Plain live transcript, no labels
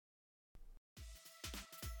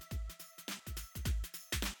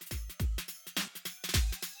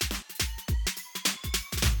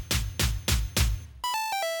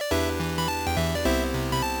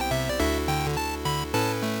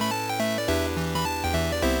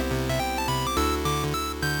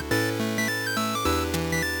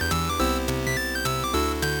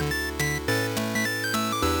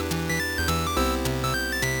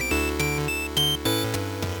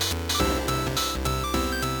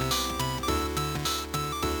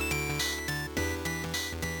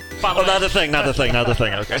By the way, not the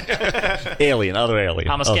thing. Okay. Alien, other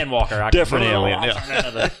alien. I'm a skinwalker. Different alien, yeah.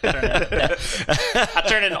 I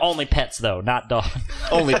turn into only pets, though, not dogs.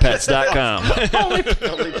 Onlypets.com. Only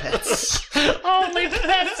pets.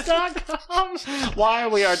 Onlypets.com. Why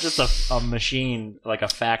we are just a machine, like a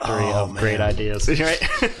factory of great ideas. Right?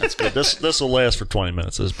 That's good. This will last for 20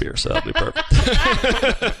 minutes, this beer, so that'll be perfect.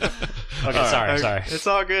 Okay, sorry. It's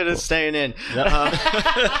all good. It's staying in.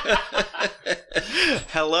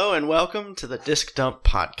 Hello and welcome to the Disc Dump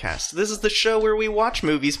Podcast. This is the show where we watch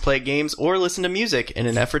movies, play games, or listen to music in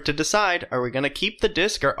an effort to decide, are we going to keep the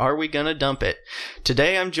disc or are we going to dump it?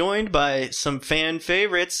 Today I'm joined by some fan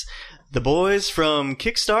favorites, the boys from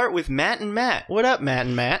Kickstart with Matt and Matt. What up, Matt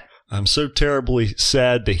and Matt? I'm so terribly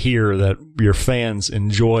sad to hear that your fans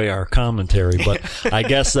enjoy our commentary, but I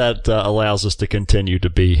guess that allows us to continue to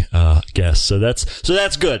be guests. So that's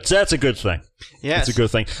good. So that's a good thing. Yes. That's a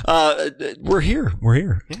good thing. We're here.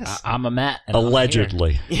 Yes. I'm a Matt. And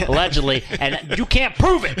Allegedly. Yeah. Allegedly. And you can't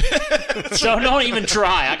prove it. So don't even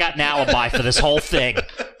try. I got an alibi for this whole thing.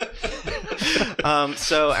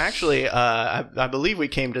 So actually, I believe we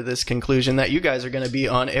came to this conclusion that you guys are going to be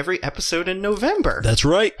on every episode in November. That's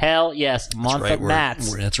right. Hell yes. Month right. of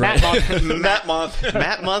Matts. That's right. Matt month.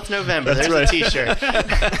 Matt Month November. There's a t-shirt.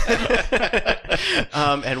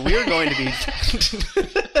 And we're going to be...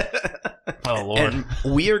 Oh, Lord. And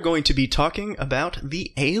we are going to be talking about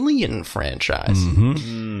the Alien franchise.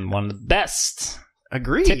 One of the best.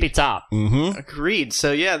 Agreed. Tippy top. Agreed.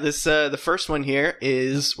 So yeah, this the first one here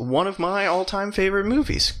is one of my all-time favorite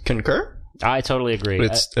movies. Concur? I totally agree.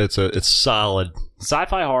 It's solid.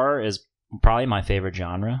 Sci-fi horror is probably my favorite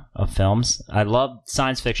genre of films. I love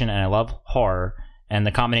science fiction and I love horror, and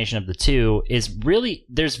the combination of the two is really,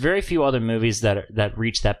 there's very few other movies that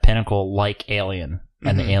reach that pinnacle like Alien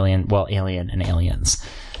and the Alien and Aliens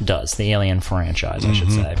does. The Alien franchise, I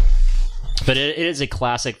should say. But it is a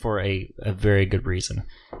classic for a very good reason.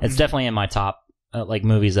 It's definitely in my top like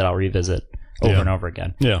movies that I'll revisit over and over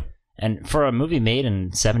again. Yeah. And for a movie made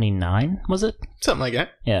in 79, was it? Something like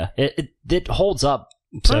that. Yeah. It holds up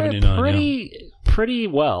 79, pretty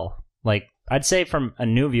well. Like, I'd say from a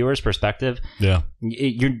new viewer's perspective,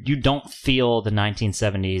 you don't feel the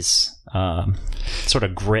 1970s sort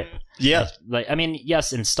of grit. Yeah. Like, I mean,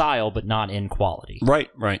 yes, in style, but not in quality. Right.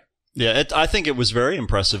 Yeah, I think it was very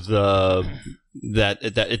impressive. You're right.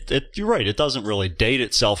 It doesn't really date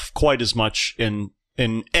itself quite as much in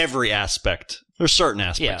every aspect. There's certain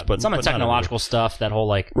aspects, but some of the technological stuff, that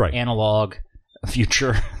whole analog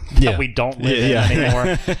future that we don't live in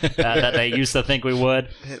anymore, that they used to think we would.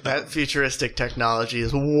 That futuristic technology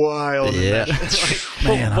is wild. Yeah.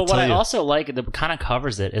 But what I also like that kind of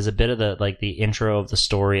covers it is a bit of the intro of the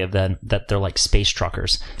story of them, that they're like space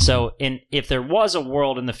truckers. So if there was a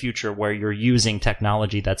world in the future where you're using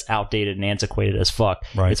technology that's outdated and antiquated as fuck,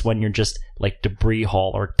 it's when you're just like debris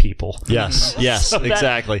hauler people. Yes, so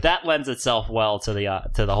exactly. That lends itself well to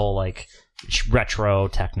the whole like retro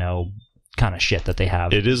techno kind of shit that they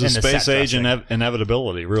have. It is a space age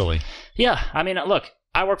inevitability, really. Yeah, I mean, look,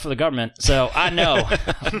 I work for the government, so I know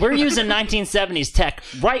we're using 1970s tech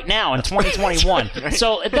right now in 2021.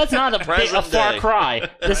 So that's not a far cry.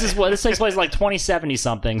 This takes place like 2070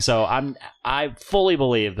 something. So I fully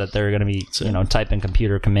believe that they're going to be typing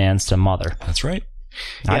computer commands to mother. That's right.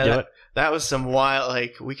 I do it. That was some wild,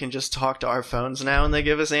 like, we can just talk to our phones now and they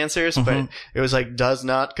give us answers, but it was like, does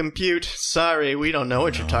not compute. Sorry, we don't know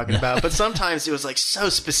what you're talking about. But sometimes it was like so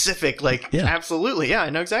specific, like, absolutely, yeah, I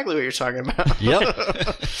know exactly what you're talking about. Yep.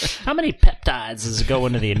 How many peptides does it go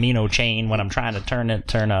into the amino chain when I'm trying to turn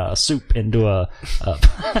a soup into a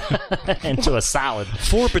into a salad?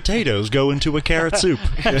 4 potatoes go into a carrot soup.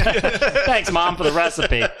 Thanks, Mom, for the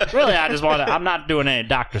recipe. Really, I'm not doing any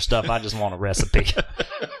doctor stuff. I just want a recipe.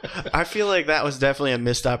 I feel like that was definitely a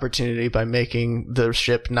missed opportunity by making the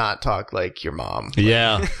ship not talk like your mom.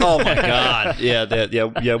 Yeah. Oh my God. Yeah.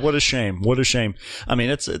 What a shame. I mean,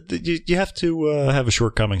 it's you have to have a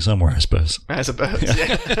shortcoming somewhere, I suppose.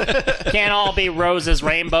 Yeah. Can't all be roses,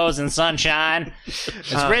 rainbows, and sunshine.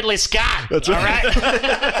 It's Ridley Scott. That's all right.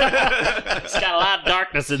 It's got a lot of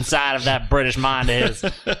darkness inside of that British mind of his.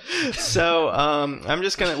 So,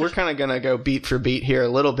 we're kind of gonna go beat for beat here a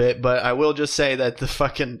little bit, but I will just say that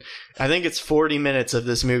I think it's 40 minutes of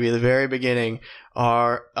this movie, the very beginning,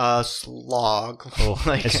 are a slog.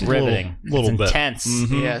 It's riveting. It's intense.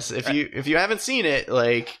 Yes, if you haven't seen it,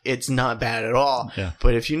 like, it's not bad at all. Yeah.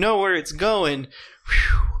 But if you know where it's going,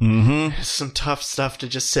 some tough stuff to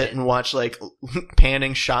just sit and watch, like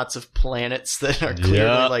panning shots of planets that are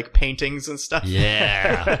clearly like paintings and stuff.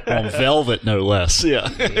 Yeah, on velvet, no less. Yeah,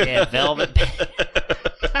 velvet.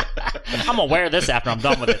 I'm gonna wear this after I'm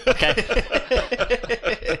done with it. Okay.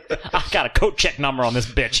 I got a coat check number on this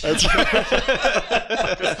bitch. That's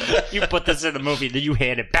You put this in the movie, then you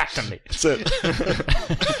hand it back to me. That's it.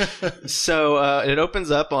 So it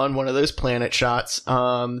opens up on one of those planet shots.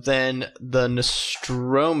 Then the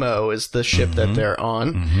Nostromo is the ship that they're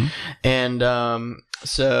on, and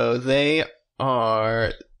so they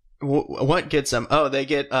are. What gets them? Oh, they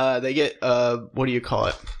get what do you call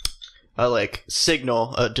it? Like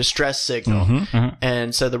signal, a distress signal,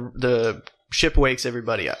 and so the ship wakes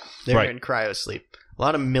everybody up. They're in cryo sleep. A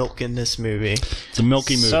lot of milk in this movie. It's a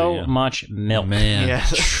milky movie. So much milk. Man. Yeah.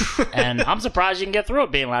 And I'm surprised you can get through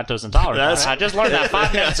it being lactose intolerant. I just learned that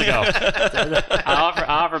 5 minutes ago. I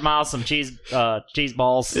offered Miles some cheese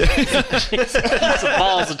balls. Some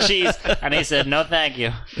balls of cheese. And he said, no, thank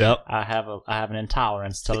you. Yep. I have an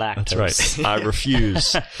intolerance to lactose. That's right. I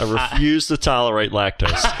refuse. I refuse to tolerate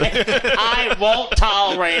lactose. I won't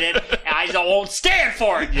tolerate it. I won't stand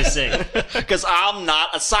for it, you see. Because I'm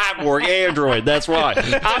not a cyborg android. That's right.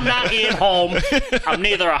 I'm not Ian Holm. I'm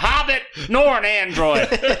neither a hobbit nor an android.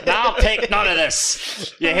 I'll take none of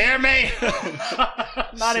this. You hear me?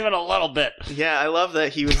 Not even a little bit. Yeah, I love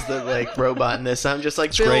that he was the robot in this. I'm just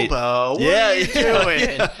like, great. Bilbo, what are you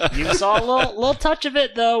doing? You saw a little touch of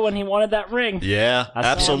it though when he wanted that ring. Yeah,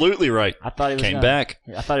 absolutely right. I thought he was Came back.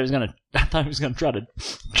 I thought he was gonna try to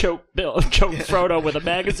choke Frodo with a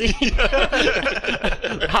magazine.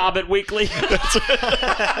 Hobbit Weekly.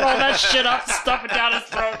 Roll that shit up, stuff it down his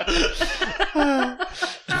throat.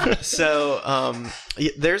 So,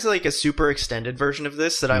 there's a super extended version of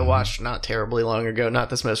this that I watched not terribly long ago, not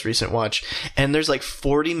this most recent watch, and there's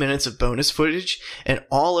 40 minutes of bonus footage, and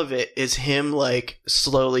all of it is him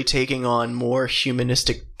slowly taking on more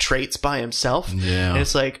humanistic traits by himself. Yeah. And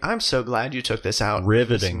it's I'm so glad you took this out.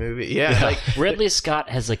 Riveting. This movie. Yeah. Ridley Scott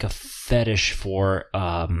has a fetish for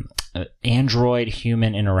android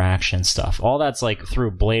human interaction stuff. All that's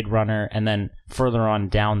through Blade Runner, and then further on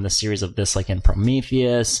down the series of this, in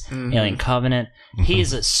Prometheus, Alien Covenant. He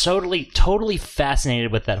is totally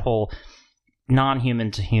fascinated with that whole non-human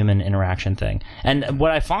to human interaction thing. And what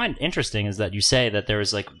I find interesting is that you say that there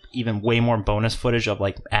is even way more bonus footage of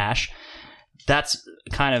Ash. That's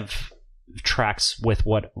kind of tracks with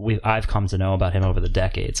what I've come to know about him over the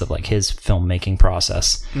decades of his filmmaking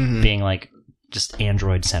process being just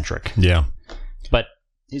android centric. Yeah. But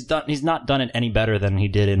he's not done it any better than he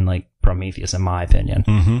did in Prometheus, in my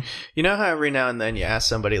opinion. You know how every now and then you ask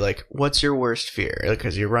somebody what's your worst fear,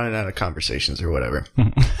 because you're running out of conversations or whatever.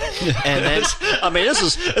 And then I mean, this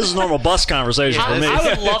is normal bus conversation for me. I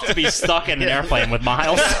would love to be stuck in an airplane with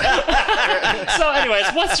Miles. So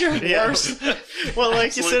anyways, what's your worst? Well, you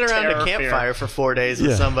sit around a campfire for 4 days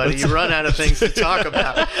with somebody, you run out of things to talk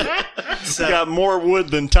about. So, you got more wood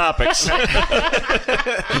than topics.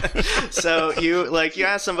 So you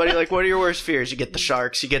ask somebody what are your worst fears? You get the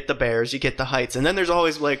sharks, you get the bears, you get the heights, and then there's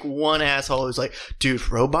always one asshole who's dude,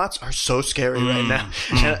 robots are so scary right now.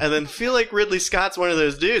 And then feel Ridley Scott's one of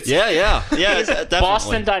those dudes. Yeah, definitely.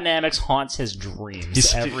 Boston Dynamics haunts his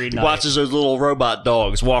dreams every night. Watches those little robot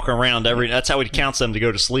dogs walking around that's how he counts them to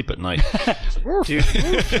go to sleep at night. Dude,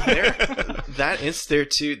 they're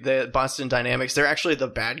too, the Boston Dynamics, they're actually the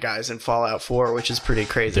bad guys in Fallout 4, which is pretty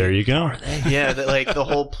crazy. There you go. Yeah, the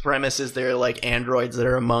whole premise is they're androids that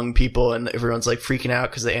are among people, and everyone's freaking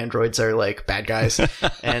out because the androids are bad guys,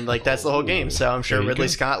 and that's the whole game. So I'm sure Ridley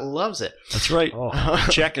Scott loves it. That's right.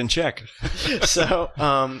 Check and check. So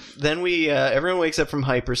then everyone wakes up from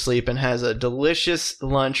hypersleep and has a delicious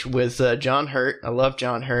lunch with John Hurt. I love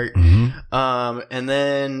John Hurt. And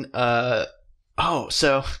then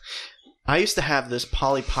so I used to have this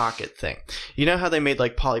Polly Pocket thing. You know how they made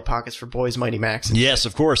Polly Pockets for Boys Mighty Max? Yes,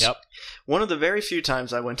 of course. Yep. One of the very few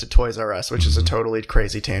times I went to Toys R Us, which is a totally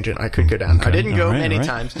crazy tangent. I could go down. I didn't go many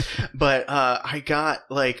times, but I got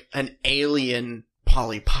an alien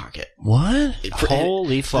Polly Pocket. What?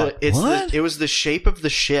 Holy fuck. It was the shape of the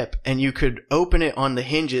ship, and you could open it on the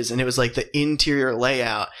hinges, and it was the interior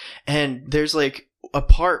layout. And there's a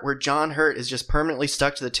part where John Hurt is just permanently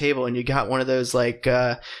stuck to the table, and you got one of those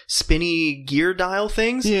spinny gear dial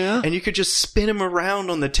things. Yeah. And you could just spin him around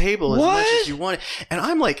on the table as much as you wanted. And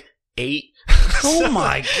I'm 8. Oh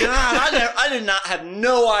my god! I did not have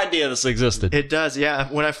no idea this existed. It does, yeah.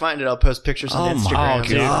 When I find it, I'll post pictures on Instagram. Oh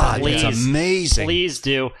god, Please, it's amazing. Please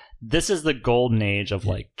do. this is the golden age of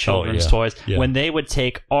like children's yeah. toys Yeah. when they would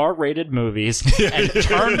take R-rated movies and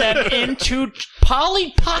turn them into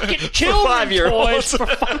Polly Pocket children's 5-year-olds. toys for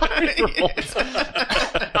 5-year-olds.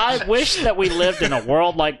 I wish that we lived in a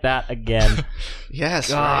world like that again. Yes,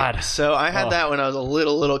 God. right. So I had that when I was a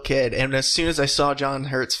little kid, and as soon as I saw John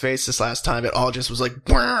Hurt's face this last time, it all just was like,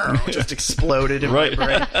 just exploded in my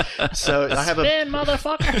brain. So I have Spin,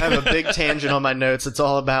 motherfucker. I have a big tangent on my notes. It's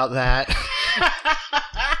all about that.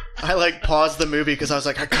 I like paused the movie because I was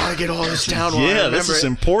like, I gotta get all this down. While I Yeah, remember this is it.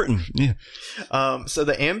 important. Yeah. So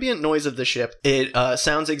the ambient noise of the ship, it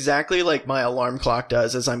sounds exactly like my alarm clock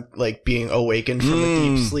does as I'm like being awakened from a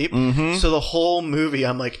deep sleep. Mm-hmm. So the whole movie,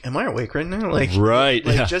 I'm like, am I awake right now? Like, Right.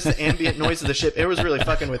 like yeah. just the ambient noise of the ship. It was really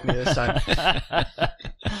fucking with me this time.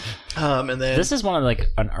 And then This is one of like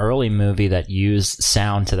an early movie that used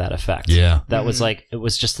sound to that effect. Yeah. That was like, it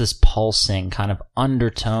was just this pulsing kind of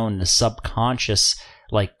undertone, the subconscious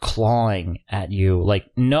like clawing at you, like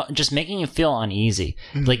no, just making you feel uneasy.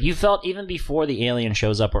 Like you felt even before the alien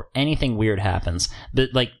shows up or anything weird happens, but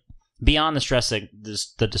like beyond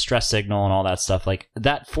the distress signal and all that stuff, like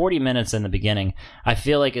that 40 minutes in the beginning, I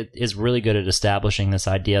feel like it is really good at establishing this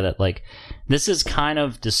idea that like this is kind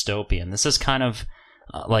of dystopian. This is kind of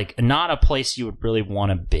like not a place you would really want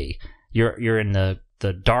to be. You're in the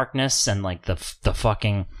darkness and like the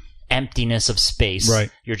fucking emptiness of space. Right.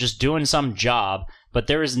 You're just doing some job, but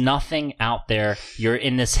there is nothing out there. You're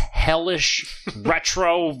in this hellish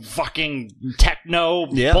retro fucking techno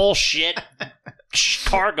Yeah. bullshit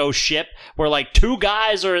cargo ship where like 2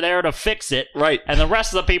 guys are there to fix it, Right. and the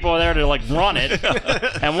rest of the people are there to like run it,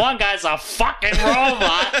 and one guy's a fucking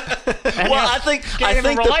robot. And Well, you I think can't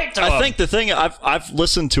even relate to him. I think the thing I've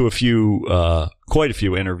listened to quite a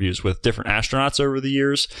few interviews with different astronauts over the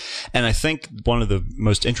years, and I think one of the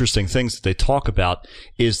most interesting things that they talk about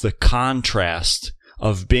is the contrast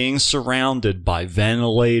of being surrounded by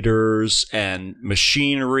ventilators and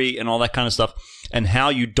machinery and all that kind of stuff, and how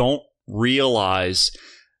you don't realize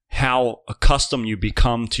how accustomed you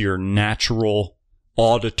become to your natural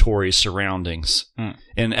auditory surroundings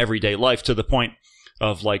in everyday life, to the point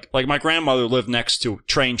of like my grandmother lived next to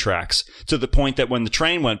train tracks, to the point that when the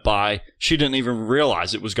train went by, she didn't even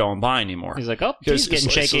realize it was going by anymore. He's like, oh, he's getting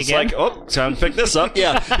shaky it's again. like, oh, time to pick this up.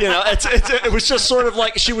 Yeah, it was just sort of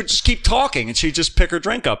like she would just keep talking and she'd just pick her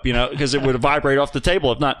drink up, because it would vibrate off the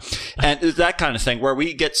table if not. And that kind of thing where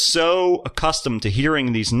we get so accustomed to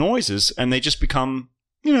hearing these noises and they just become,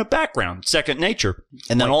 background, second nature.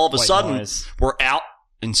 And then all of a white sudden noise. we're out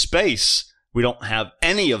in space. We don't have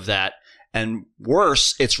any of that. And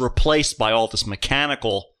worse, it's replaced by all this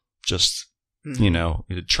mechanical, just,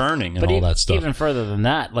 churning and But all that stuff. even further than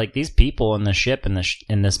that, like these people in the ship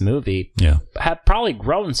in this movie Yeah. have probably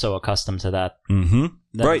grown so accustomed to that Mm-hmm.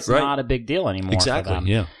 that Right, it's right. not a big deal anymore. Exactly. For them.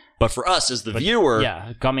 Yeah. But for us as the viewer,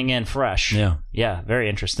 Yeah, coming in fresh. Yeah. Yeah, very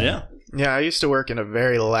interesting. Yeah. Yeah, I used to work in a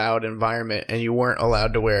very loud environment and you weren't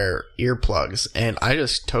allowed to wear earplugs. And I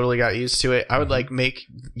just totally got used to it. I would like make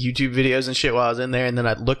YouTube videos and shit while I was in there, and then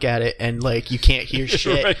I'd look at it and like you can't hear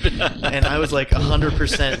shit. Right. And I was like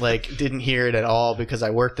 100% like didn't hear it at all because I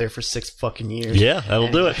worked there for 6 fucking years. Yeah, that'll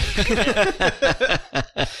do it.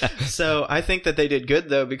 So I think that they did good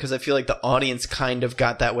though, because I feel like the audience kind of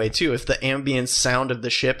got that way too. If the ambient sound of the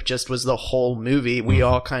ship just was the whole movie, we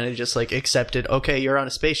all kind of just like accepted, okay, you're on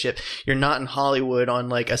a spaceship. You're not in Hollywood on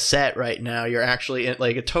like a set right now. You're actually in,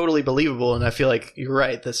 like totally believable. And I feel like you're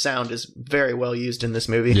right. The sound is very well used in this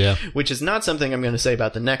movie, Yeah. which is not something I'm going to say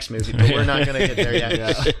about the next movie, but we're not going to get there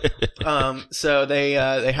yet. So they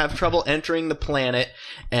have trouble entering the planet,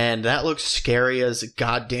 and that looks scary as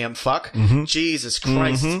goddamn fuck. Jesus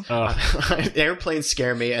Christ. Airplanes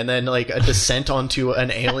scare me, and then like a descent onto an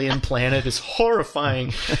alien planet is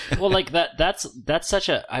horrifying. Well, like that's such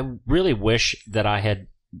a. I really wish that I had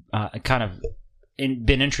kind of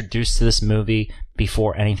been introduced to this movie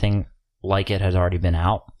before anything like it has already been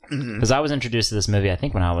out. Because I was introduced to this movie, I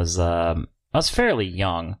think, when I was fairly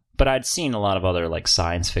young, but I'd seen a lot of other like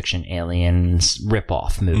science fiction aliens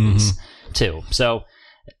rip-off movies too. So,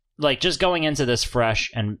 like, just going into this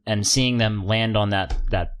fresh and seeing them land on that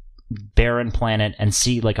barren planet and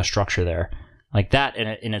see like a structure there, like that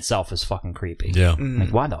in itself is fucking creepy. Yeah.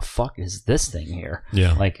 Like, why the fuck is this thing here?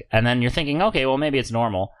 Yeah. Like, and then you're thinking, okay, well, maybe it's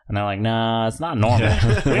normal. And they're like, nah, it's not normal.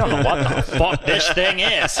 We don't know what the fuck this thing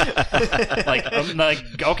is.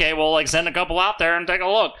 like, okay, well, like, send a couple out there and take a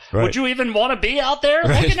look. Right. Would you even want to be out there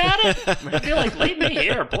looking at it? I'd be like, leave me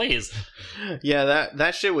here, please. Yeah,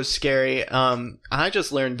 that shit was scary. I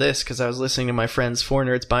just learned this because I was listening to my friends 4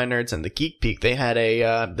 Nerds by Nerds and the Geek Peak. They had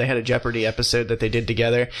a Jeopardy episode that they did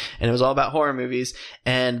together, and it was all about horror movies.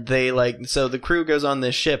 And so the crew goes on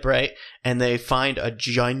this ship, right? And they find a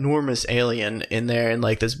ginormous alien in there in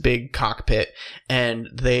like this big cockpit. And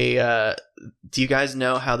they, do you guys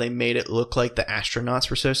know how they made it look like the astronauts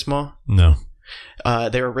were so small? No.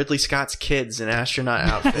 They were Ridley Scott's kids in astronaut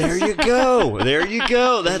outfits. There you go. There you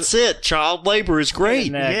go. That's it. Child labor is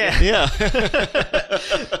great. Yeah. Yeah.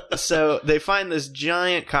 So they find this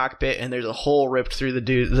giant cockpit, and there's a hole ripped through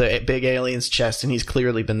the big alien's chest, and he's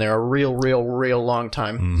clearly been there a real long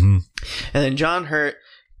time. Mm-hmm. And then John Hurt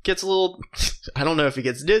gets a little, I don't know if he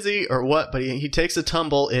gets dizzy or what, but he takes a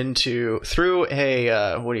tumble through a,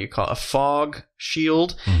 a fog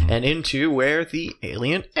shield, and into where the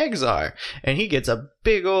alien eggs are. And he gets a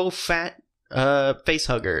big old fat face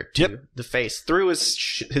hugger to the face through his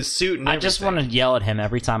suit and everything. I just want to yell at him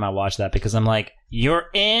every time I watch that because I'm like, you're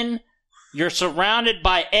surrounded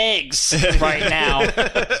by eggs right now,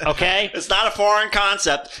 okay? It's not a foreign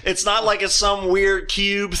concept. It's not like it's some weird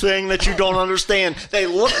cube thing that you don't understand. They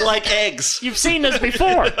look like eggs. You've seen this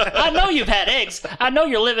before. I know you've had eggs. I know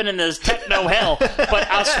you're living in this techno hell, but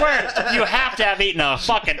I swear you have to have eaten a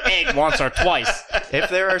fucking egg once or twice. If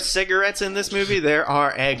there are cigarettes in this movie, there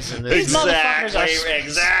are eggs in this movie.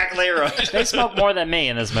 Exactly right. They smoke more than me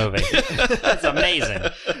in this movie. That's amazing.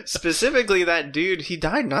 Specifically, that dude, he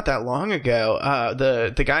died not that long ago.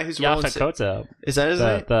 The guy who's Yaphet Kotto. Is that his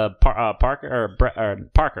name? Parker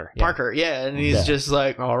Parker. Yeah. Parker, yeah, and he's just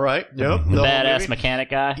like, all right, yep, the badass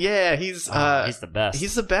mechanic guy. Yeah, he's the best.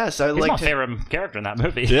 He's the best. He's my favorite character in that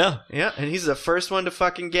movie. Yeah, and he's the first one to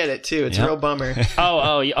fucking get it too. It's a real bummer.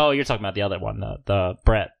 Oh, you're talking about the other one, the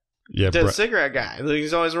Brett. Yeah, the cigarette guy.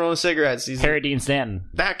 He's always rolling cigarettes. He's Harry Dean Stanton.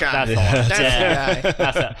 That guy. That's the one.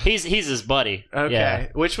 That's the guy. He's his buddy. Okay. Yeah.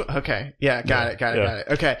 Which one? Okay. Yeah. Got it.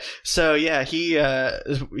 Okay. So yeah, he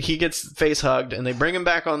gets face hugged, and they bring him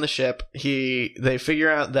back on the ship. They figure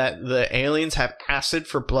out that the aliens have acid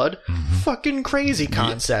for blood. Fucking crazy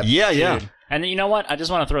concept. Yeah. Dude. And you know what? I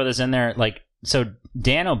just want to throw this in there. Like, so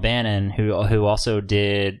Dan O'Bannon, who also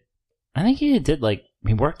did, I think he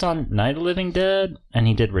worked on Night of the Living Dead, and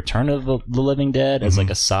he did Return of the Living Dead as like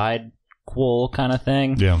a side cool kind of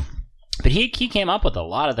thing. Yeah. But he came up with a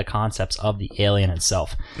lot of the concepts of the alien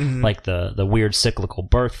itself, like the weird cyclical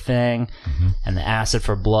birth thing, and the acid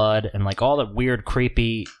for blood, and like all the weird,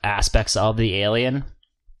 creepy aspects of the alien.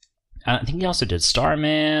 I think he also did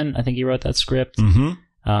Starman. I think he wrote that script.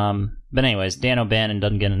 But anyways, Dan O'Bannon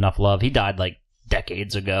doesn't get enough love. He died like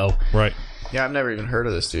decades ago. Right. Yeah, I've never even heard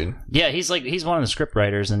of this dude. Yeah, he's one of the script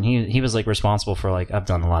writers, and he was like responsible for like, I've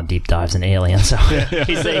done a lot of deep dives in Alien, so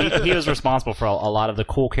he was responsible for a lot of the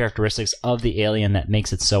cool characteristics of the alien that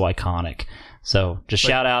makes it so iconic. So just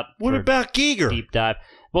shout out. What about Giger? Deep dive.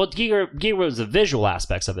 Well, Giger was the visual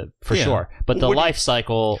aspects of it for sure, but the life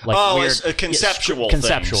cycle, like weird, it's a conceptual.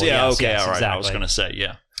 Conceptual. Yeah. Yes, Okay. yes, All right. exactly. I was going to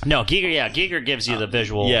say No, Giger gives you the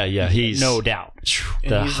visual. Yeah. He's no doubt.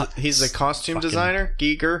 He's the costume designer,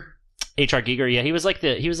 Giger. H.R. Giger, yeah, he was like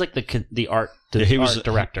the art art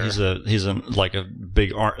director. He's like a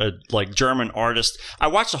big art, like German artist. I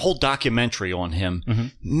watched a whole documentary on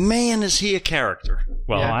him. Man, is he a character?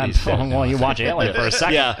 Well, you watch Alien for a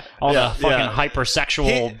second. All the fucking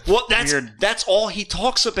hypersexual. That's all he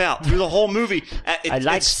talks about through the whole movie. I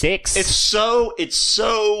like sex. It's so.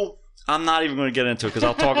 I'm not even going to get into it because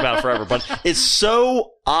I'll talk about it forever. But it's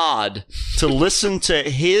so odd to listen to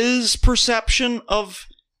his perception of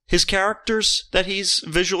his characters that he's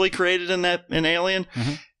visually created in Alien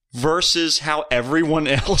versus how everyone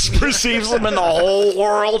else perceives them in the whole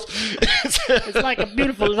world. It's like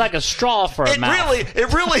like a straw for a mouth.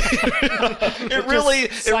 It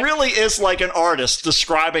really is like an artist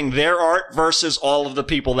describing their art versus all of the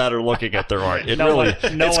people that are looking at their art. No one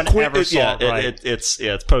ever saw it right.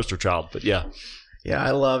 It's poster child, but yeah. Yeah,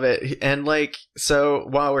 I love it. And so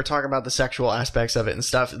while we're talking about the sexual aspects of it and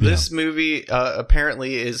stuff, this movie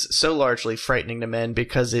apparently is so largely frightening to men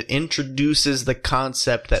because it introduces the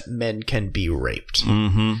concept that men can be raped.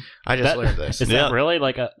 I just learned this. Is that really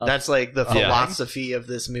like a that's like the philosophy of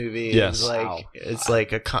this movie. Yes. It's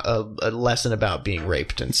like a lesson about being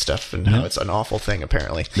raped and stuff and how it's an awful thing,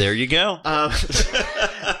 apparently. There you go.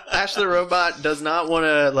 Ash the robot does not want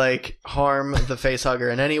to harm the face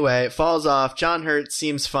hugger in any way. It falls off. John Hurt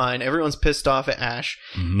seems fine. Everyone's pissed off at Ash,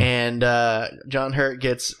 and John Hurt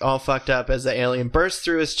gets all fucked up as the alien bursts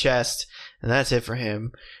through his chest. and that's it for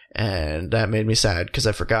him. And that made me sad because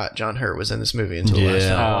I forgot John Hurt was in this movie until last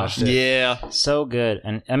time I watched it. Yeah. So good.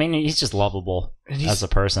 And I mean, he's just lovable And as a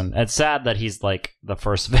person. It's sad that he's like the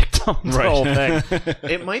first victim of the whole thing.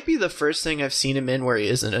 It might be the first thing I've seen him in where he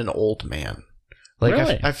isn't an old man. Like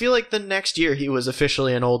Really? I feel like the next year he was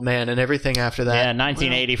officially an old man, and everything after that. Yeah,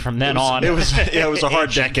 1980 from then on. It was a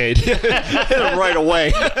hard decade. Right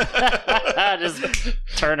away. Just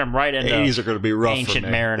turn him right into 80s are going to be rough. Ancient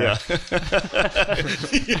for me. Mariner. Yeah.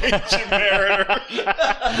 The Ancient Mariner.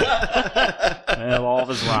 Well, all of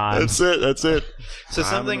his rhymes. That's it. So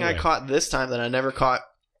something I caught this time that I never caught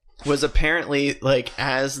was apparently like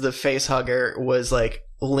as the face hugger was like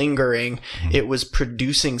lingering, it was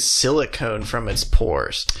producing silicone from its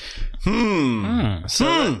pores.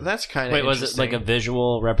 So that's kind of Wait, was it like a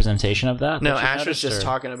visual representation of that? No, that you Ash was noticed, just or-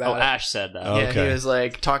 talking about Oh, it. Ash said that. Oh. Yeah, Okay. he was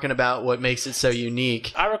like talking about what makes it so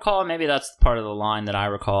unique. I recall, maybe that's part of the line that I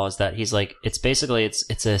recall, is that he's like, it's basically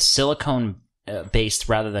it's a silicone based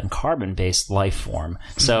rather than carbon based life form.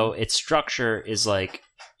 So its structure is like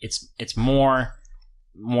it's more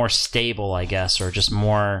stable, I guess, or just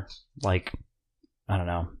more like, I don't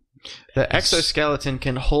know. The exoskeleton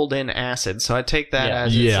can hold in acid, so I take that Yeah.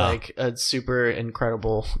 as Yeah. it's like a super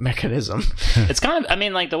incredible mechanism. It's kind of, I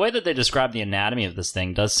mean, like the way that they describe the anatomy of this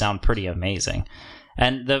thing does sound pretty amazing.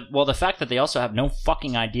 And the fact that they also have no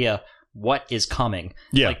fucking idea what is coming.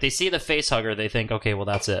 Yeah. Like they see the face hugger, they think, okay, well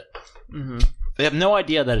that's it. Mm-hmm. They have no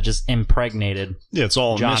idea that it just impregnated. Yeah, it's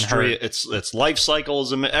all a John mystery. Hurt. It's life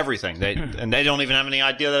cycles and everything. They don't even have any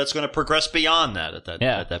idea that it's going to progress beyond that at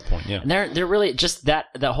that point. Yeah. And they're really just that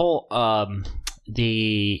whole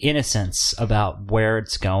the innocence about where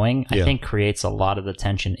it's going, I Yeah. think creates a lot of the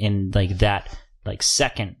tension in like that like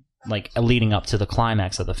second like leading up to the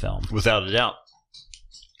climax of the film. Without a doubt.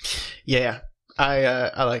 Yeah.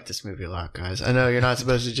 I like this movie a lot, guys. I know you're not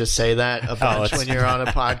supposed to just say that a bunch it's- when you're on a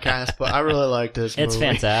podcast, but I really like this movie. It's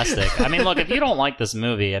fantastic. I mean, look, if you don't like this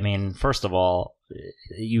movie, I mean, first of all,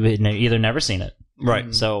 you had either never seen it,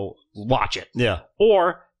 Right. so watch it, Yeah.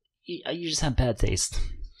 or you just have bad taste.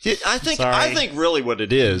 Yeah, I think really what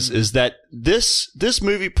it is that this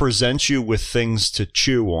movie presents you with things to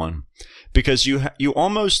chew on, because you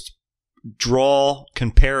almost draw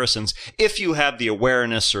comparisons if you have the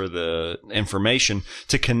awareness or the information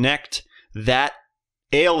to connect that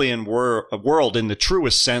alien world in the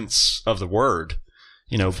truest sense of the word,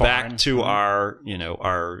 Foreign. back to our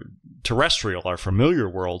terrestrial, our familiar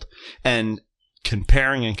world, and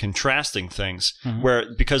comparing and contrasting things,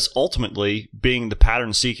 because ultimately, being the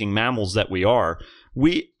pattern-seeking mammals that we are,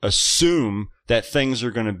 we assume that things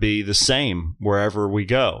are going to be the same wherever we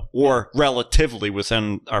go, or relatively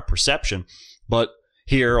within our perception. But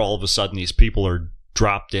here, all of a sudden, these people are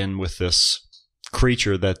dropped in with this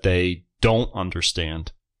creature that they don't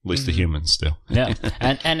understand. At least the humans do. Yeah,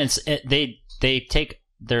 and they take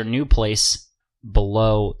their new place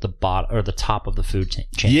below the bottom or the top of the food chain.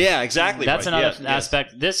 Yeah, exactly. That's right. another Yeah,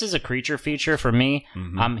 aspect. This is a creature feature for me.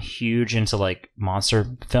 Mhm. I'm huge into like monster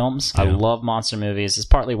films. I Yeah. love monster movies. It's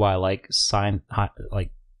partly why I like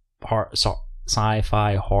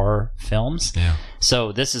sci-fi horror films. Yeah.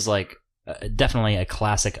 So this is like definitely a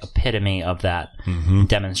classic epitome of that Mhm.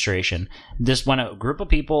 demonstration. Just when a group of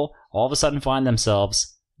people all of a sudden find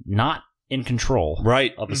themselves not in control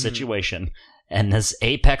Right. of a situation, and this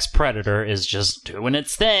apex predator is just doing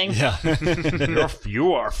its thing. Yeah.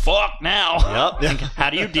 You are fucked now. Yep. How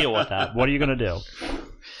do you deal with that? What are you going to do?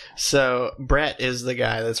 So Brett is the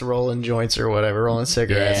guy that's rolling joints or whatever, rolling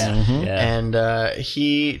cigarettes. Yeah. And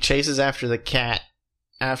he chases after the cat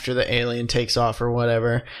after the alien takes off or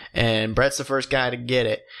whatever, and Brett's the first guy to get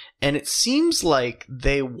it. And it seems like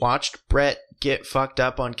they watched Brett get fucked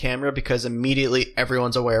up on camera because immediately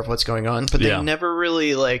everyone's aware of what's going on, but they Yeah. never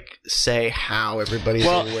really like say how everybody's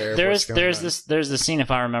aware of what's going on. There's this scene,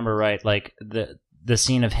 if I remember right, like the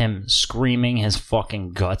scene of him screaming his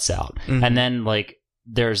fucking guts out, Mhm. and then like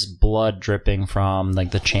there's blood dripping from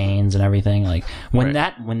like the chains and everything. Like when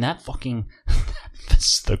that fucking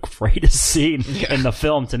that's the greatest scene in the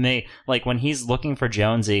film to me. Like when he's looking for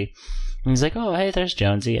Jonesy. And he's like, "Oh, hey, there's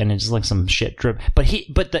Jonesy," and it's just like some shit drip.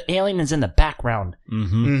 But the alien is in the background,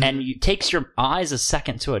 Mm-hmm. and it takes your eyes a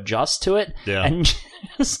second to adjust to it, Yeah. and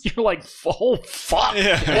you're like, "Oh fuck,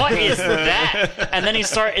 what is that?" And then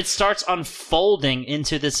it starts unfolding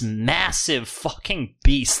into this massive fucking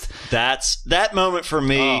beast. That moment for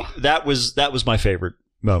me. Oh. That was my favorite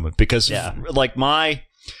moment, because Yeah. like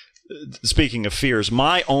speaking of fears,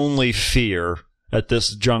 my only fear at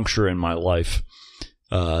this juncture in my life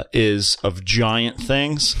is of giant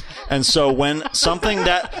things, and so when something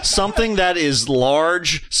that is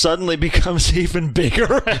large suddenly becomes even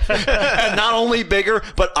bigger, and not only bigger,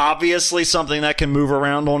 but obviously something that can move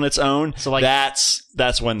around on its own, So, like,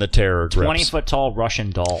 that's when the terror grips. 20-foot tall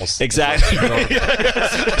Russian dolls. Exactly.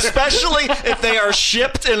 Especially if they are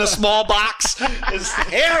shipped in a small box. It's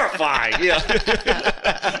terrifying. Yeah.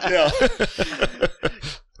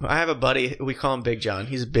 I have a buddy. We call him Big John.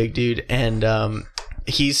 He's a big dude, and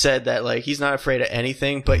he said that like he's not afraid of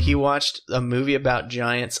anything, but he watched a movie about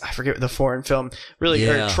giants. I forget the foreign film. Really,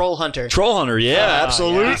 or Troll Hunter. Troll Hunter, yeah,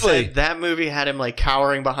 absolutely. He said that movie had him like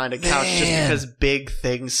cowering behind a couch just because big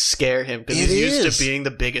things scare him because he's used to being the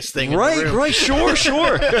biggest thing in the room. Right, sure.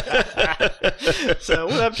 So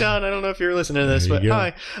what up, John? I don't know if you're listening to this, There but you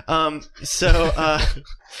hi.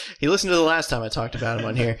 He listened to the last time I talked about him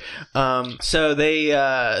on here. So they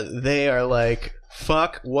are like,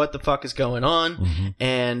 fuck, what the fuck is going on? Mm-hmm.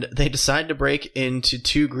 And they decide to break into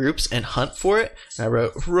two groups and hunt for it. And I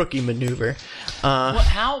wrote rookie maneuver.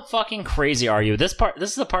 How fucking crazy are you? This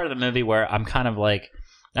is the part of the movie where I'm kind of like,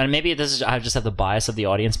 and maybe I just have the bias of the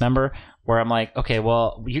audience member, where I'm like, okay,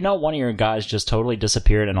 well, one of your guys just totally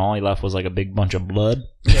disappeared and all he left was like a big bunch of blood.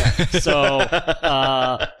 Yeah. So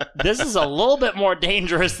this is a little bit more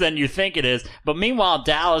dangerous than you think it is. But meanwhile,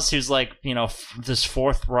 Dallas, who's like, this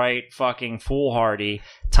forthright, fucking foolhardy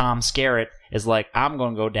Tom Skerritt, is like, I'm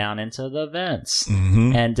going to go down into the vents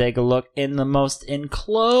and take a look in the most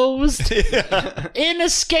enclosed,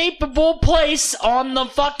 inescapable place on the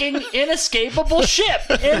fucking inescapable ship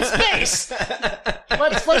in space.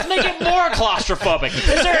 Let's make it more claustrophobic. Is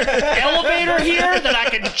there an elevator here that I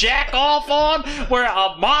can jack off on where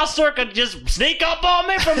a monster could just sneak up on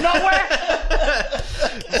me from nowhere?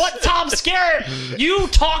 What, Tom Skerritt? You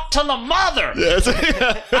talk to the mother.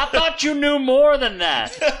 I thought you knew more than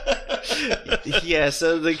that. Yeah,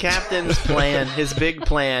 so the captain's plan, his big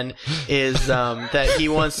plan, is that he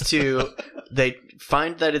wants to. They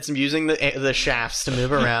find that it's using the shafts to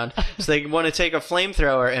move around, so they want to take a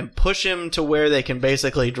flamethrower and push him to where they can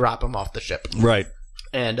basically drop him off the ship. Right.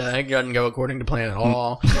 And it doesn't go according to plan at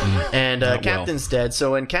all. And Captain's dead.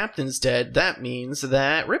 So when Captain's dead, that means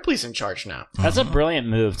that Ripley's in charge now. That's a brilliant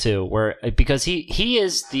move too, because he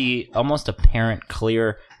is the almost apparent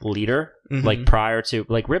clear leader. Like prior to,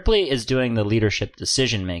 like, Ripley is doing the leadership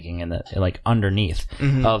decision making in the like underneath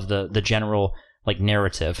of the general like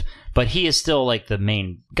narrative, but he is still like the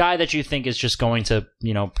main guy that you think is just going to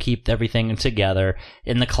keep everything together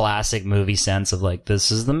in the classic movie sense of like, this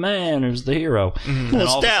is the man who's the hero. Well,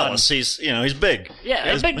 it's Dallas. He's he's big.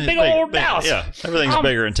 Yeah, he's big old Dallas. Yeah, everything's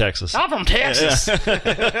bigger in Texas. I'm from Texas.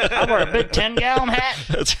 I wear a big 10-gallon hat.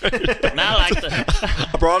 That's right. And I like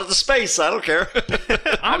I brought it to space. I don't care.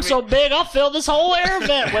 I'm so big, I'll fill this whole air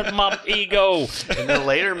vent with my ego. In the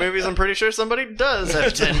later movies, I'm pretty sure somebody does have a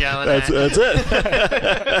 10-gallon hat. That's it.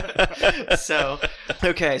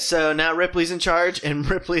 So now Ripley's in charge, and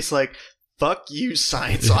Ripley's like, fuck you,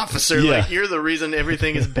 science officer. Yeah. Like, you're the reason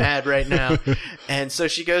everything is bad right now. And so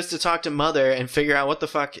she goes to talk to Mother and figure out what the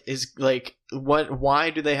fuck is, like,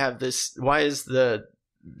 why do they have this, why is the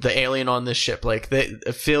alien on this ship, like,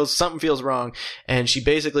 something feels wrong. And she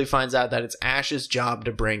basically finds out that it's Ash's job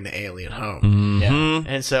to bring the alien home. Yeah.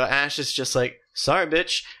 And so Ash is just like, sorry,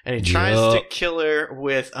 bitch. And he tries to kill her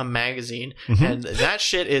with a magazine. And that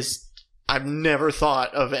shit is, I've never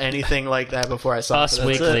thought of anything like that before I saw Us it.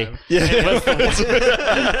 Weekly. Yeah.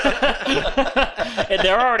 And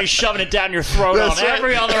they're already shoving it down your throat on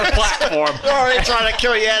every other platform. They're already trying to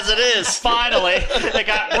kill you as it is. Finally, they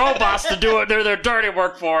got robots to do their dirty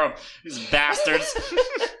work for them. These bastards.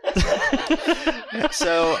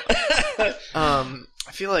 So,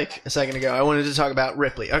 I feel like a second ago I wanted to talk about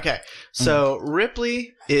Ripley. Okay, so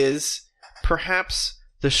Ripley is perhaps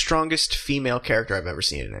the strongest female character I've ever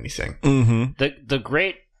seen in anything. The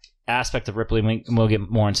great aspect of Ripley, we'll get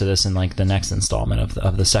more into this in like the next installment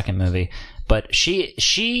of the second movie, but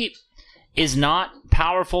she is not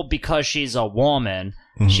powerful because she's a woman.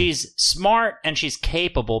 She's smart and she's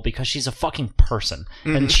capable because she's a fucking person,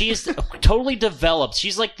 and she's totally developed.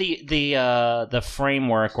 She's like the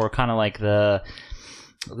framework, or kind of like the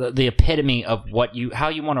epitome of how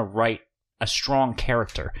you want to write a strong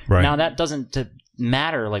character. Right. Now that doesn't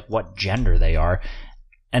matter like what gender they are,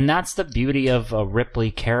 and that's the beauty of a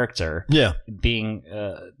Ripley character. Yeah, being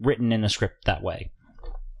written in a script that way.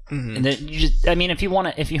 And then if you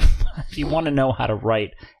want to know how to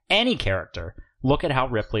write any character, look at how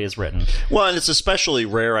Ripley is written. Well, and it's especially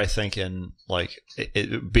rare, I think, in like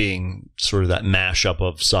it being sort of that mashup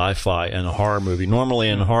of sci-fi and a horror movie. Normally,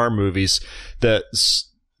 in horror movies,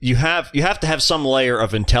 you have to have some layer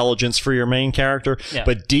of intelligence for your main character,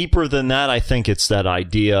 but deeper than that, I think it's that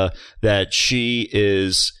idea that she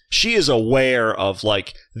is aware of,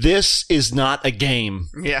 like, this is not a game.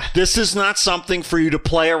 Yeah. This is not something for you to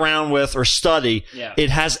play around with or study. Yeah. It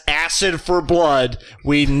has acid for blood.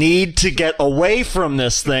 We need to get away from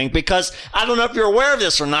this thing because I don't know if you're aware of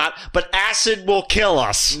this or not, but acid will kill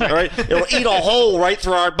us. Right? It'll eat a hole right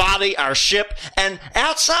through our body, our ship, and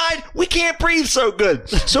outside we can't breathe so good.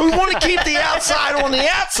 So we want to keep the outside on the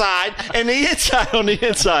outside and the inside on the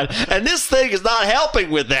inside. And this thing is not helping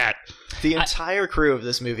with that. The entire crew of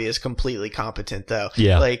this movie is completely competent, though.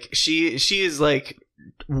 Yeah. Like, she is, like,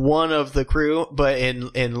 one of the crew, but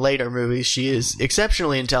in later movies, she is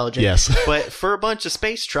exceptionally intelligent. Yes. But for a bunch of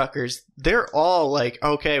space truckers, they're all like,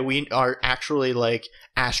 okay, we are actually, like,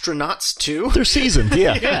 astronauts, too. They're seasoned,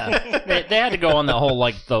 yeah. Yeah, they had to go on the whole,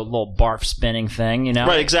 like, the little barf spinning thing, you know?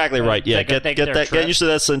 Right, exactly right. Yeah, get used to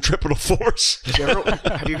that centripetal force.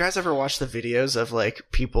 Have you guys ever watched the videos of, like,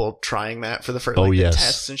 people trying that for the first, like, the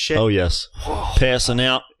tests and shit? Oh, yes. Passing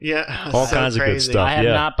out. Yeah. All kinds of good stuff. I have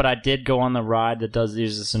not, but I did go on the ride that does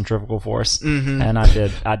use the centrifugal force, mm-hmm. and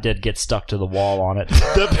I did get stuck to the wall on it.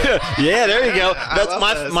 Yeah, there you go.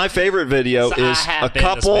 That's my favorite video is a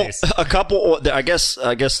couple.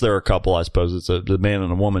 I guess there are a couple. I suppose it's the man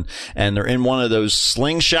and a woman, and they're in one of those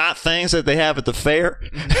slingshot things that they have at the fair,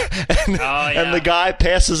 and the guy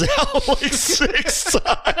passes out like 6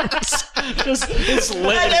 times.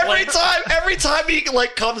 And every time he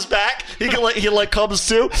like comes back, he comes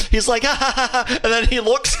to. He's like, and then he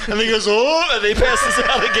looks, and then he goes, oh, and then he passes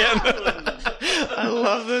out again. I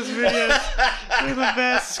love those videos. They're the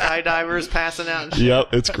best. Skydivers passing out and shit.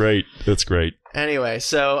 Yep, it's great. It's great. Anyway,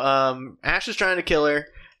 so Ash is trying to kill her,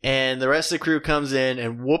 and the rest of the crew comes in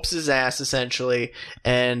and whoops his ass, essentially,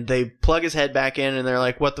 and they plug his head back in, and they're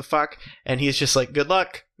like, what the fuck? And he's just like, good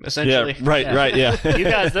luck, essentially. Yeah, right, yeah. You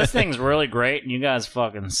guys, this thing's really great, and you guys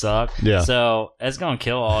fucking suck. Yeah. So it's gonna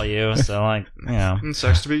kill all you. So, like, you know, It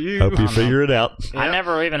sucks to be you. Hope you figure it out. I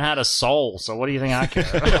never even had a soul, so what do you think I care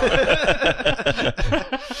about?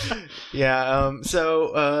 Yeah,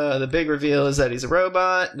 so the big reveal is that he's a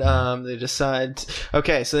robot. They decide...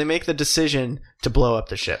 Okay, so they make the decision to blow up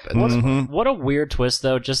the ship. What a weird twist,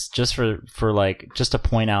 though, just for like, just to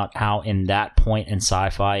point out how in that point in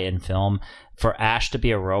sci-fi and film, for Ash to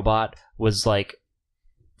be a robot was like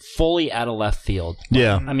fully out of left field.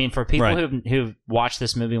 Yeah. I mean, for people who've watched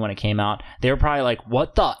this movie when it came out, they were probably like,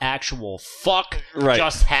 what the actual fuck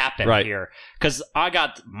just happened here? Because I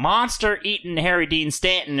got monster eating Harry Dean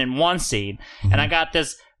Stanton in one scene, and I got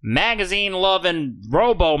this magazine-loving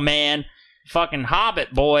Robo-Man fucking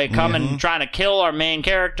Hobbit boy coming trying to kill our main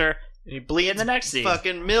character. He bleeds in the next scene.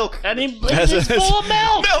 Fucking milk. And he's full of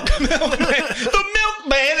milk. Milkman. The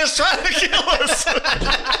milkman is trying to kill us.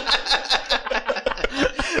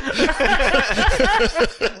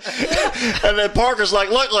 And then Parker's like,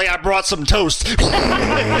 luckily I brought some toast. Oh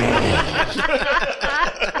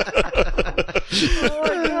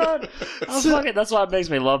my god! That's what makes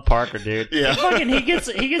me love Parker, dude. Yeah. He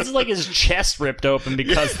gets like his chest ripped open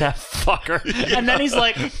because that fucker, and then he's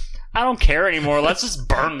like, I don't care anymore. Let's just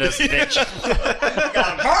burn this bitch.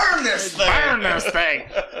 Gotta burn this thing. Burn this thing.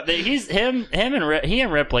 He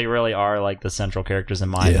and Ripley really are like the central characters in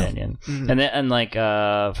my opinion. Mm-hmm.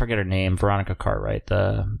 And forget her name, Veronica Cartwright,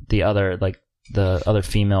 the other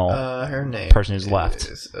female her name person who's left.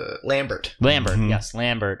 Lambert. Yes,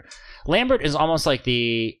 Lambert. Lambert is almost like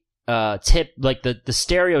the the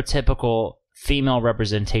stereotypical female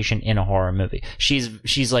representation in a horror movie.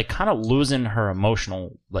 She's like kind of losing her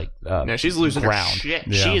emotional she's losing ground. Her shit.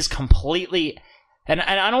 Yeah. She is completely, and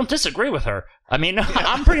I don't disagree with her. I mean,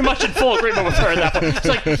 I'm pretty much in full agreement with her at that point. It's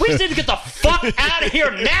like, we just need to get the fuck out of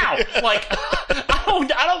here now. Like, I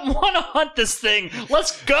don't want to hunt this thing.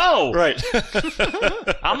 Let's go. Right.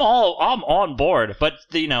 I'm on board. But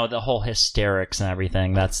the whole hysterics and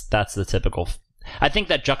everything. That's the typical. I think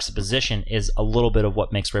that juxtaposition is a little bit of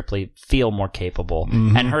what makes Ripley feel more capable,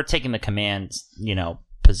 and her taking the command,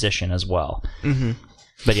 position as well. Mm-hmm.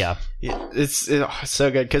 But yeah, it's so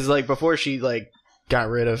good because like before she like got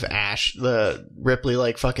rid of Ash, the Ripley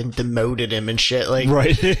like fucking demoted him and shit. Like,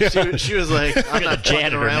 right? she was like, I'm not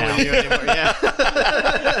fucking around with you anymore. Yeah.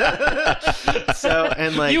 So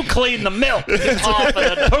and like you clean the milk off of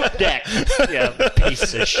the poop deck, yeah,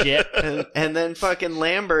 piece of shit. And then fucking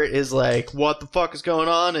Lambert is like, what the fuck is going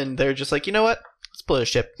on? And they're just like, you know what? Let's blow a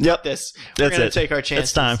ship. Yep. We're gonna it. take our chances.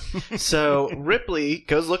 It's time. So Ripley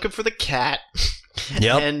goes looking for the cat.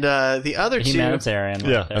 Yep. And the other two, Humanitarian.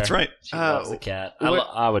 Yeah, right there. that's right. She loves the cat.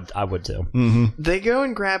 what- I would too. Mm-hmm. they go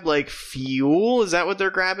and grab like fuel. Is that what they're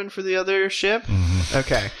grabbing for the other ship? Mm-hmm.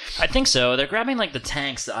 Okay. I think so. They're grabbing like the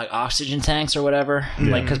tanks, the oxygen tanks or whatever.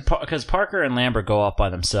 Like because Parker and Lambert go off by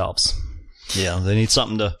themselves. Yeah, they need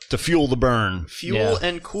something to fuel the burn. Fuel Yeah.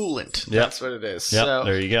 and coolant. Yep. That's what it is. Yep, So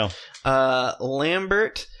there you go.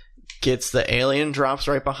 Lambert gets the alien, drops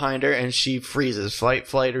right behind her, and she freezes. Fight,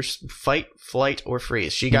 flight, or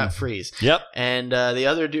freeze. She got freeze. Yep. And the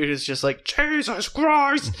other dude is just like, Jesus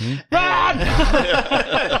Christ!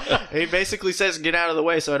 Mm-hmm. Run! He basically says, get out of the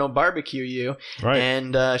way so I don't barbecue you. Right.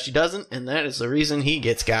 And she doesn't, and that is the reason he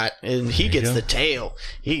gets got. And he gets go. the tail.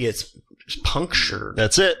 He gets punctured.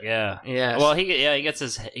 That's it. Yeah. Yeah. Well, he gets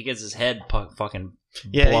his head fucking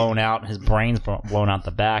Yeah, blown out. His brain's blown out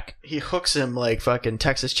the back. he hooks him like fucking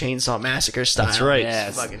Texas Chainsaw Massacre style. That's right. Yeah,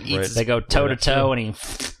 Just fucking right. eats his They go toe to toe, and he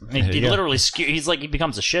you go. literally he's like he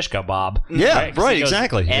becomes a shish kebab. Yeah, 'Cause right, he goes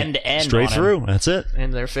exactly. End to end, Straight on him. through. That's it.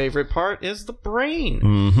 And their favorite part is the brain.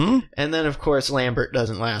 Mm-hmm. And then, of course, Lambert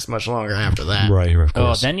doesn't last much longer after that. Right, of Oh,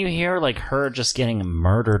 course. then you hear like her just getting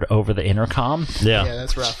murdered over the intercom. Yeah, Yeah.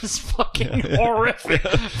 that's rough. It's fucking horrific.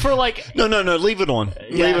 For like No, leave it on.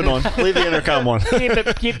 Yeah. Leave it on. Leave the intercom on.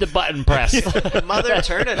 keep the button pressed. Mother,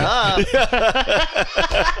 turn it up.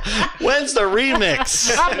 When's the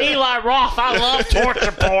remix? I'm Eli Roth. I love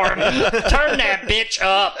torture porn. Turn that bitch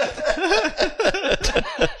up.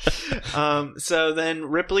 So then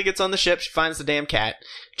Ripley gets on the ship. She finds the damn cat.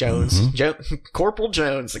 Jones. Corporal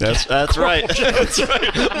Jones. The cat. That's right. That's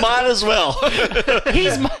right. Might as well.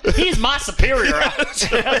 He's my superior.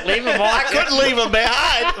 Leave him on. I couldn't leave him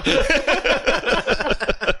behind.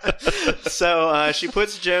 So she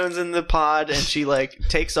puts Jones in the pod and she like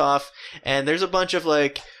takes off. And there's a bunch of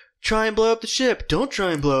like, try and blow up the ship. Don't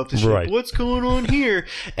try and blow up the ship. Right. What's going on here?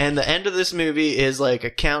 And the end of this movie is like a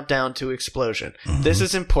countdown to explosion. This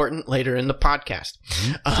is important later in the podcast.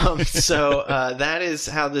 So that is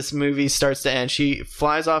how this movie starts to end. She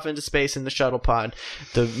flies off into space in the shuttle pod.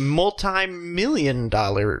 The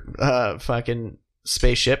multi-million-dollar fucking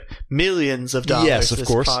spaceship, millions of dollars. Yes, of this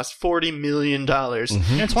course. cost $40 million. In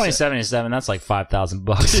 2077, that's like $5,000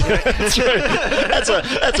 That's right.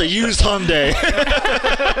 That's a used Hyundai.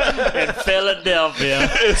 in Philadelphia.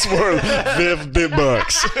 It's worth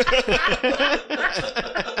 $50.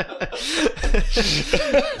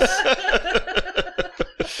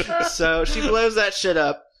 So she blows that shit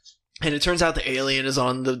up. And it turns out the alien is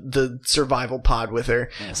on the survival pod with her.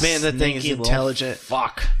 Man, that thing is Sneaky little intelligent.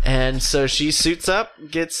 Fuck. And so she suits up,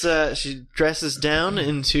 she dresses down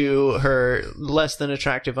into her less than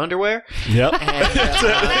attractive underwear. Yep.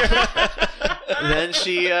 And then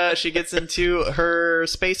she gets into her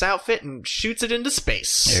space outfit and shoots it into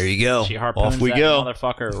space. There you go. She harpoons Off we that go.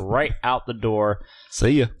 motherfucker right out the door.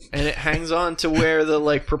 See ya. And it hangs on to where the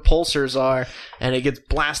like propulsors are, and it gets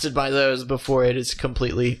blasted by those before it is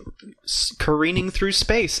completely careening through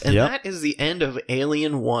space. And Yep. that is the end of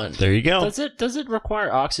Alien 1. There you go. Does it require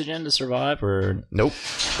oxygen to survive, or Nope.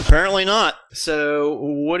 Apparently not. So,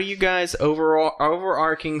 what are you guys'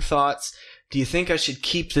 overarching thoughts? Do you think I should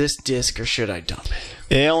keep this disc or should I dump it?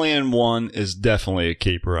 Alien 1 is definitely a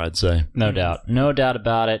keeper, I'd say. no doubt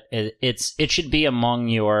about it? It should be among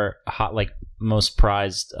your most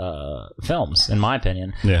prized films, in my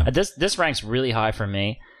opinion. Yeah. This ranks really high for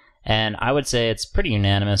me, and I would say it's pretty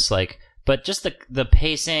unanimous. But just the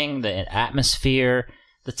pacing, the atmosphere,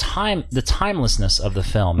 the timelessness of the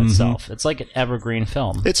film itself. It's like an evergreen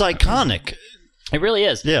film. It's iconic. It really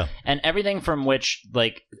is. Yeah. And everything from which,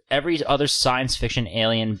 every other science fiction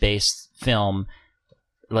alien-based film,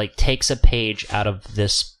 takes a page out of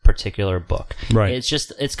this particular book. Right.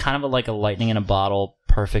 It's kind of like a lightning in a bottle,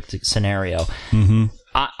 perfect scenario. Mm-hmm.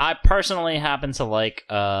 I personally happen to like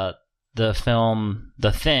the film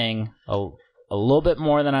The Thing a little bit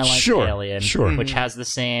more than I like Alien. Sure. Which has the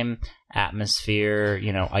same atmosphere,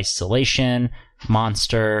 isolation,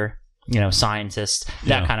 monster, scientist,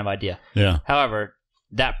 that kind of idea. Yeah. However,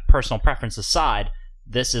 that personal preference aside,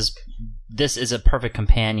 this is a perfect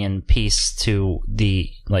companion piece to the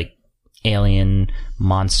alien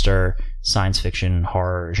monster science fiction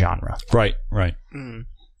horror genre. Right.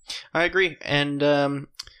 I agree. And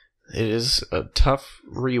it is a tough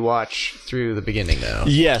rewatch through the beginning, though.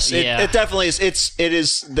 Yes, Yeah. it definitely is. It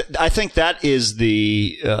is. I think that is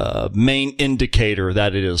the main indicator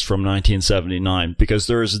that it is from 1979, because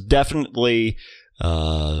there is definitely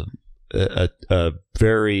a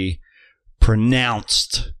very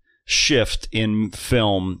pronounced shift in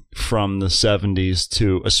film from the 70s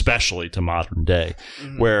to especially to modern day,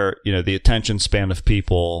 where the attention span of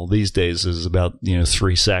people these days is about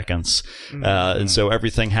 3 seconds, and so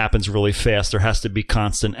everything happens really fast. There has to be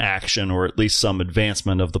constant action or at least some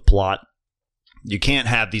advancement of the plot. You can't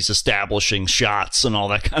have these establishing shots and all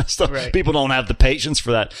that kind of stuff. Right. People don't have the patience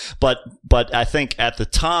for that. But I think at the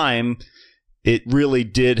time, it really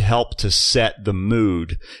did help to set the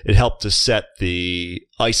mood. It helped to set the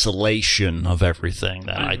isolation of everything.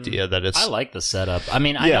 That idea that it's. I like the setup. I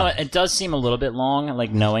mean, I know it does seem a little bit long,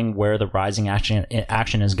 like knowing where the rising action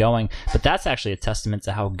is going, but that's actually a testament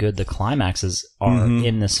to how good the climaxes are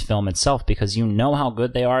in this film itself, because you know how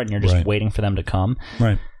good they are, and you're just waiting for them to come.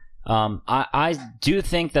 Right. I do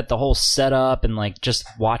think that the whole setup and like just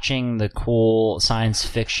watching the cool science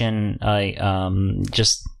fiction,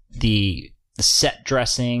 just the set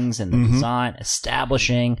dressings and the design,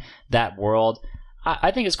 establishing that world,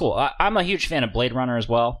 I think it's cool. I'm a huge fan of Blade Runner as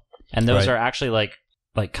well, and those are actually like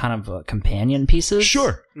kind of companion pieces.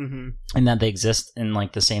 Sure. And that they exist in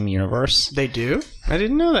like the same universe. They do? I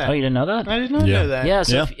didn't know that. Oh, you didn't know that? I did not know that. Yeah,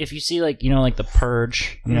 so if you see like like the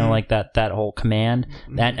Purge, like that whole command,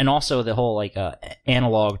 and also the whole like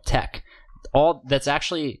analog tech, all that's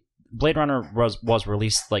actually Blade Runner was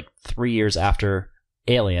released like 3 years after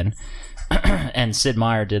Alien, and Sid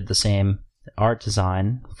Meier did the same art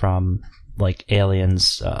design from like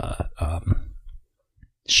Alien's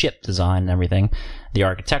ship design and everything, the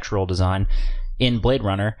architectural design in Blade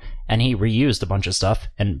Runner, and he reused a bunch of stuff,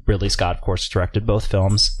 and Ridley Scott, of course, directed both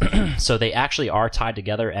films. So they actually are tied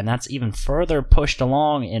together, and that's even further pushed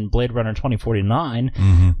along in Blade Runner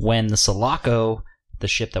 2049 when the Sulaco, the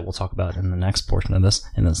ship that we'll talk about in the next portion of this,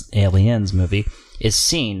 in this Aliens movie, is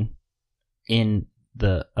seen in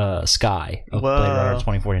the sky of Blade Runner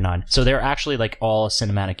 2049. So they're actually like all a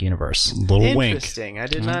cinematic universe. Little wink. Interesting. I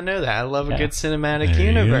did not know that. I love a good cinematic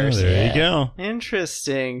universe. There you go.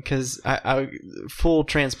 Interesting, because I full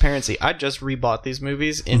transparency, I just rebought these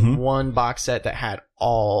movies in one box set that had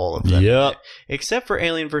all of them. Yep. Except for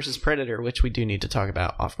Alien vs. Predator, which we do need to talk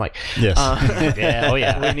about off mic. Yes.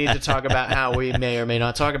 We need to talk about how we may or may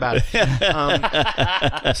not talk about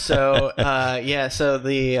it. So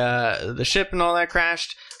the ship and all that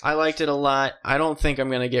crashed. I liked it a lot. I don't think I'm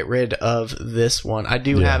going to get rid of this one. I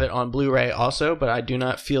do have it on Blu-ray also, but I do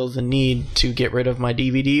not feel the need to get rid of my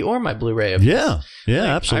DVD or my Blu-ray of this.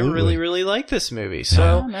 Absolutely. I really, really like this movie.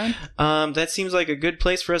 So that seems like a good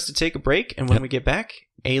place for us to take a break. And when we get back,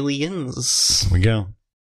 Aliens. Here we go.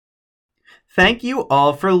 Thank you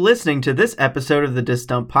all for listening to this episode of the Disc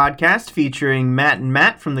Dump Podcast featuring Matt and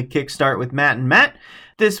Matt from the Kickstart with Matt and Matt.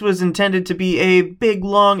 This was intended to be a big,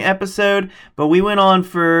 long episode, but we went on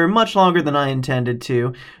for much longer than I intended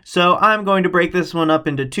to. So I'm going to break this one up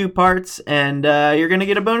into 2 parts, and you're going to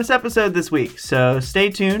get a bonus episode this week. So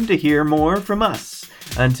stay tuned to hear more from us.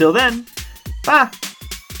 Until then, bye!